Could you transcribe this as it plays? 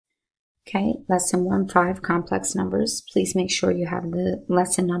Okay, lesson 1-5, complex numbers. Please make sure you have the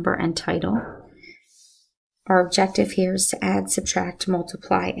lesson number and title. Our objective here is to add, subtract,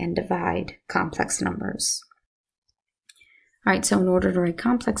 multiply, and divide complex numbers. All right, so in order to write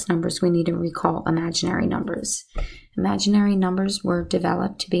complex numbers, we need to recall imaginary numbers. Imaginary numbers were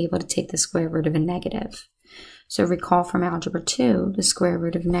developed to be able to take the square root of a negative. So recall from Algebra 2, the square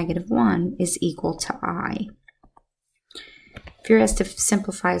root of -1 is equal to I. If you're asked to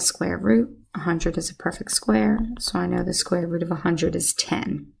simplify a square root, 100 is a perfect square, so I know the square root of 100 is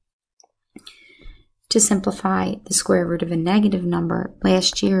 10. To simplify the square root of a negative number,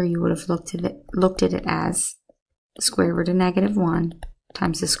 last year you would have looked at it as the square root of -1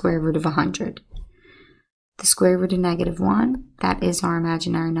 times the square root of 100. The square root of -1, that is our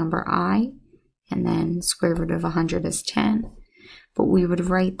imaginary number I, and then square root of 100 is 10, but we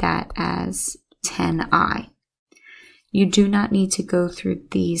would write that as 10I. You do not need to go through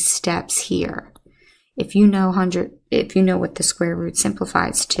these steps here. If you know what the square root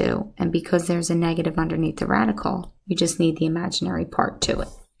simplifies to, and because there's a negative underneath the radical, you just need the imaginary part to it.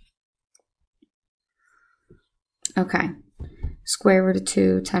 Okay, square root of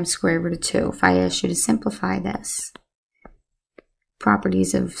 2 times square root of 2. If I ask you to simplify this,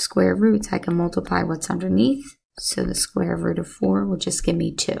 properties of square roots, I can multiply what's underneath, so the square root of 4 will just give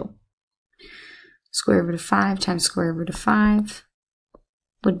me 2. Square root of 5 times square root of 5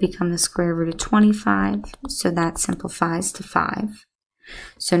 would become the square root of 25, so that simplifies to 5.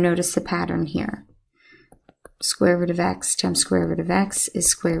 So notice the pattern here. Square root of x times square root of x is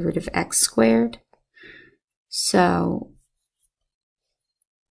square root of x squared. So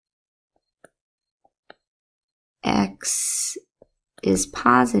x is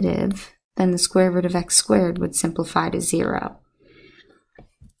positive, then the square root of x squared would simplify to 0.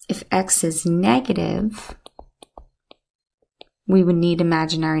 If x is negative, we would need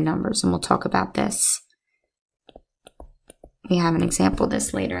imaginary numbers, and we'll talk about this. We have an example of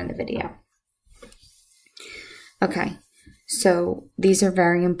this later in the video. Okay, so these are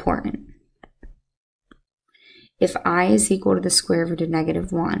very important. If I is equal to the square root of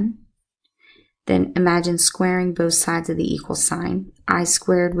 -1, then imagine squaring both sides of the equal sign. I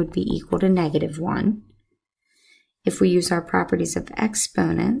squared would be equal to -1. If we use our properties of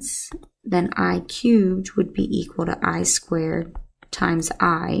exponents, then I cubed would be equal to I squared times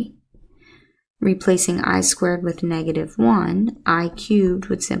I. Replacing I squared with -1, I cubed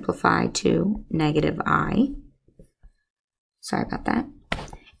would simplify to -I. Sorry about that.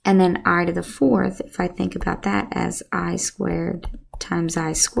 And then I to the 4th, if I think about that as I squared times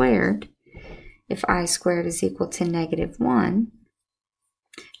I squared, if I squared is equal to -1,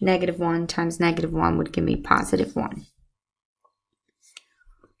 -1 times -1 would give me +1.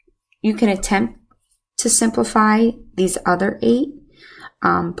 You can attempt to simplify these other 8,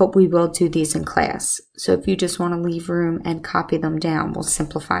 but we will do these in class. So if you just want to leave room and copy them down, we'll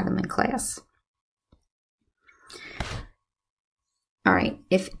simplify them in class. All right,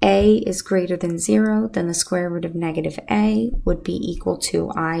 if a is greater than 0, then the square root of -a would be equal to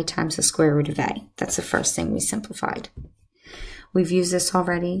I times the square root of a. That's the first thing we simplified. We've used this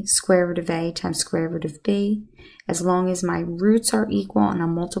already, square root of a times square root of b. As long as my roots are equal and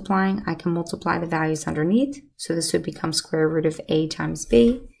I'm multiplying, I can multiply the values underneath. So this would become square root of a times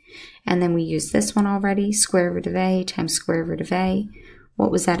b. And then we used this one already, square root of a times square root of a.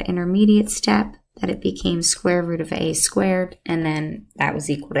 What was that intermediate step? That it became square root of a squared, and then that was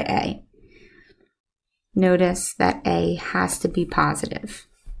equal to a. Notice that a has to be positive,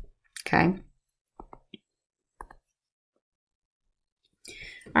 okay?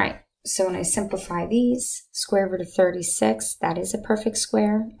 All right, so when I simplify these, square root of 36, that is a perfect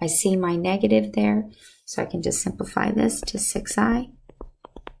square. I see my negative there, so I can just simplify this to 6i.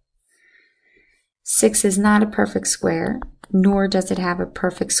 6 is not a perfect square, nor does it have a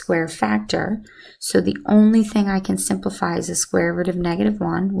perfect square factor, so the only thing I can simplify is the square root of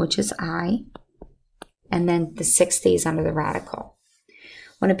 -1, which is I, and then the 6 stays under the radical.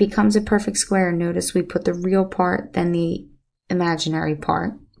 When it becomes a perfect square, notice we put the real part, then the imaginary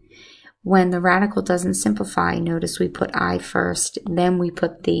part. When the radical doesn't simplify, notice we put I first, then we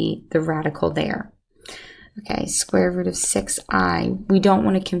put the radical there. Okay, square root of 6i. We don't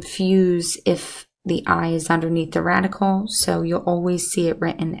want to confuse if the I is underneath the radical, so you'll always see it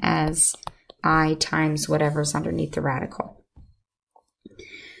written as I times whatever's underneath the radical.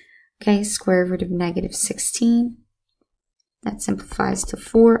 Okay, square root of -16. That simplifies to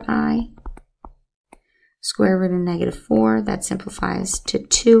 4i. Square root of -4, that simplifies to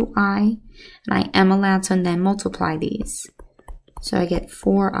 2i. And I am allowed to then multiply these. So I get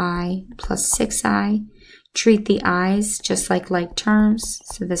 4i plus 6i. Treat the i's just like terms,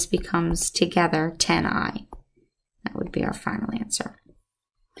 so this becomes together 10i. That would be our final answer.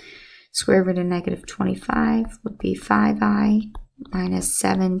 Square root of negative 25 would be 5i, minus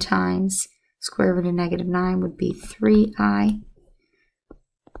 7 times square root of negative 9 would be 3i.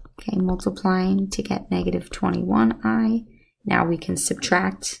 Okay, multiplying to get negative 21i. Now we can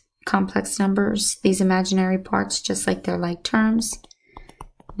subtract complex numbers, these imaginary parts, just like they're like terms.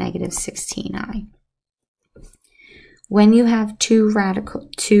 Negative 16i. When you have two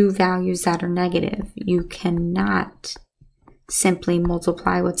values that are negative, you cannot simply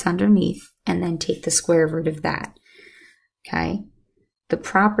multiply what's underneath and then take the square root of that. Okay? The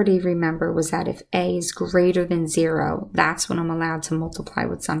property, remember, was that if a is greater than 0, that's when I'm allowed to multiply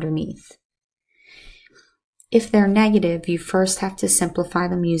what's underneath. If they're negative, you first have to simplify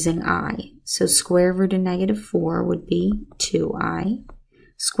them using I. So square root of negative 4 would be 2i.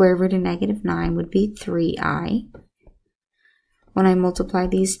 Square root of negative 9 would be 3i. When I multiply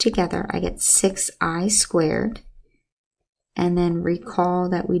these together, I get 6i squared. And then recall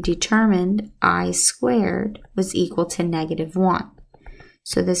that we determined I squared was equal to negative 1.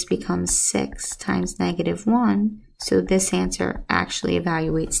 So this becomes 6 times negative 1. So this answer actually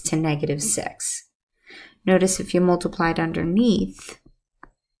evaluates to negative 6. Notice if you multiplied underneath,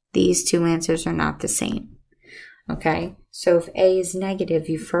 these two answers are not the same. Okay, so if a is negative,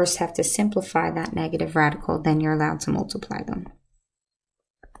 you first have to simplify that negative radical, then you're allowed to multiply them.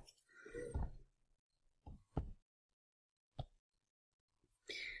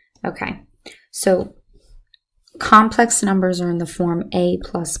 Okay, so complex numbers are in the form a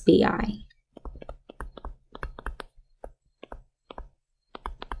plus bi.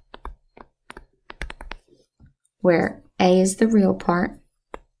 Where a is the real part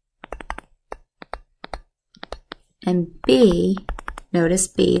and b, notice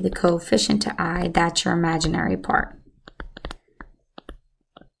b, the coefficient to I, that's your imaginary part.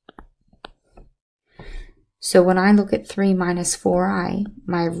 So when I look at 3 minus 4i,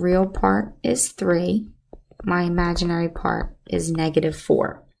 my real part is 3, my imaginary part is negative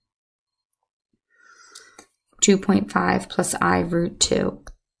 4. 2.5 plus I root 2.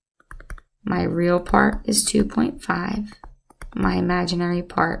 My real part is 2.5. My imaginary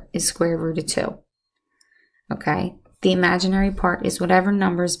part is square root of 2. Okay, the imaginary part is whatever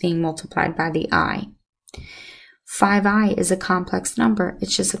number is being multiplied by the I. 5i is a complex number.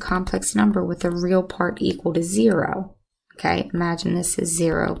 It's just a complex number with a real part equal to 0. Okay, imagine this is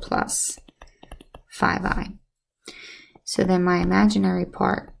 0 plus 5i. So then my imaginary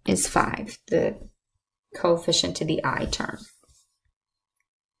part is 5, the coefficient to the I term.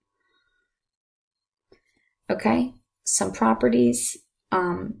 Okay, some properties.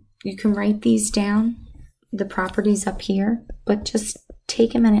 You can write these down, the properties up here, but just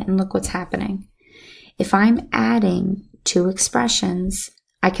take a minute and look what's happening. If I'm adding two expressions,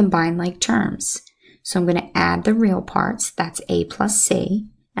 I combine like terms. So I'm going to add the real parts, that's a plus c,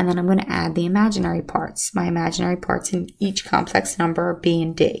 and then I'm going to add the imaginary parts. My imaginary parts in each complex number are b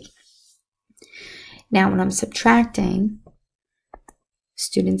and d. Now when I'm subtracting,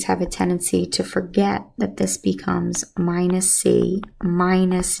 students have a tendency to forget that this becomes minus c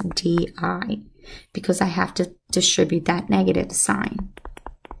minus di because I have to distribute that negative sign.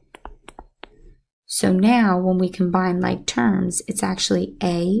 So now when we combine like terms, it's actually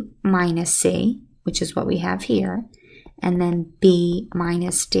a minus c, which is what we have here, and then b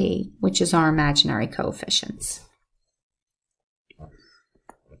minus d, which is our imaginary coefficients.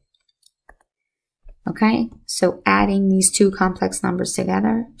 Okay, so adding these two complex numbers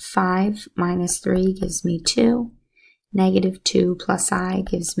together, 5 minus 3 gives me 2. Negative 2 plus I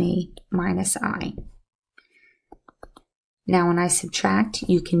gives me minus I. Now when I subtract,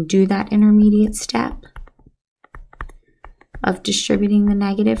 you can do that intermediate step of distributing the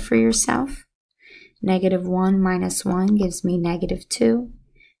negative for yourself. Negative 1 minus 1 gives me negative 2.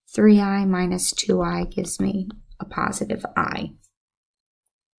 3i minus 2i gives me a positive I.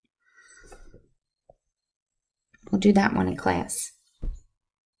 We'll do that one in class.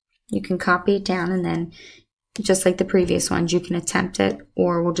 You can copy it down and then, just like the previous ones, you can attempt it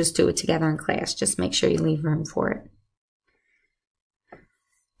or we'll just do it together in class. Just make sure you leave room for it.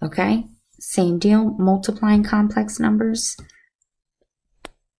 Okay, same deal, multiplying complex numbers.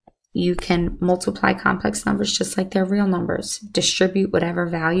 You can multiply complex numbers just like they're real numbers. Distribute whatever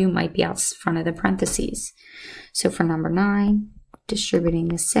value might be out front of the parentheses. So for number 9, distributing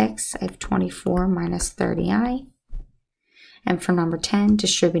the 6, I have 24 minus 30i. And for number 10,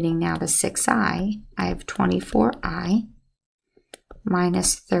 distributing now the 6i, I have 24i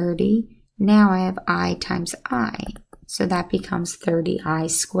minus 30. Now I have I times I, so that becomes 30i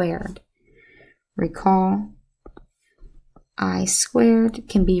squared. Recall, I squared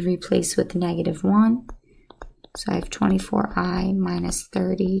can be replaced with -1. So I have 24i minus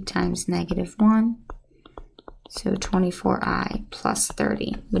 30 times -1. So 24i plus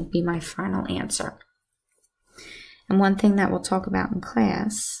 30 would be my final answer. And one thing that we'll talk about in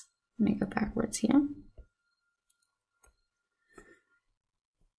class, let me go backwards here.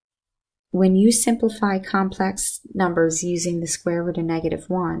 When you simplify complex numbers using the square root of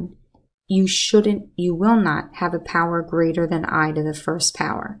 -1, you will not have a power greater than I to the first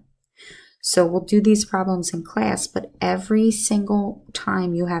power. So we'll do these problems in class, but every single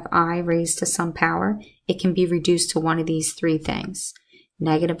time you have I raised to some power, it can be reduced to one of these three things.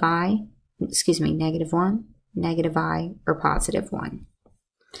 -1, -I, or +1.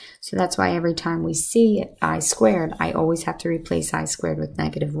 So that's why every time we see I squared, I always have to replace I squared with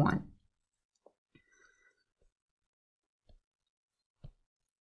 -1.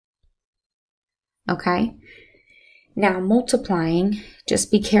 Okay, now multiplying,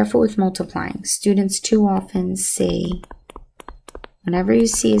 just be careful with multiplying. Students too often see, whenever you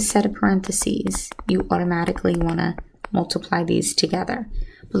see a set of parentheses, you automatically want to multiply these together.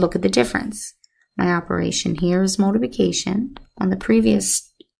 But look at the difference. My operation here is multiplication. On the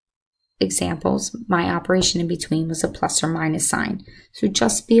previous examples, my operation in between was a plus or minus sign. So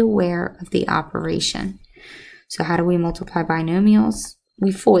just be aware of the operation. So how do we multiply binomials?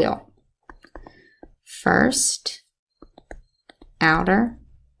 We FOIL. First, outer,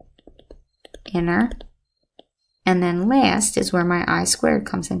 inner, and then last is where my I squared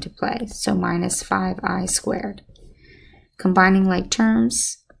comes into play. So minus 5I squared. Combining like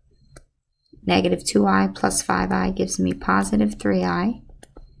terms, -2I plus 5I gives me positive 3I.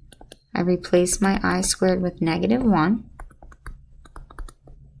 I replace my I squared with -1.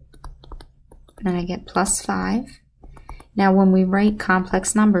 Then I get plus 5. Now when we write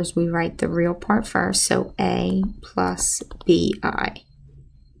complex numbers, we write the real part first, so A plus BI.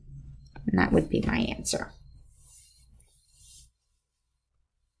 And that would be my answer.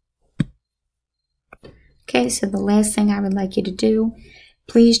 Okay, so the last thing I would like you to do,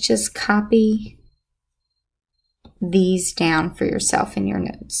 please just copy these down for yourself in your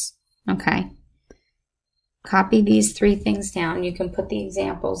notes. Okay? Copy these three things down. You can put the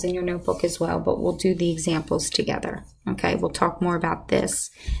examples in your notebook as well, but we'll do the examples together. Okay, we'll talk more about this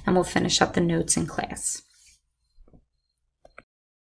and we'll finish up the notes in class.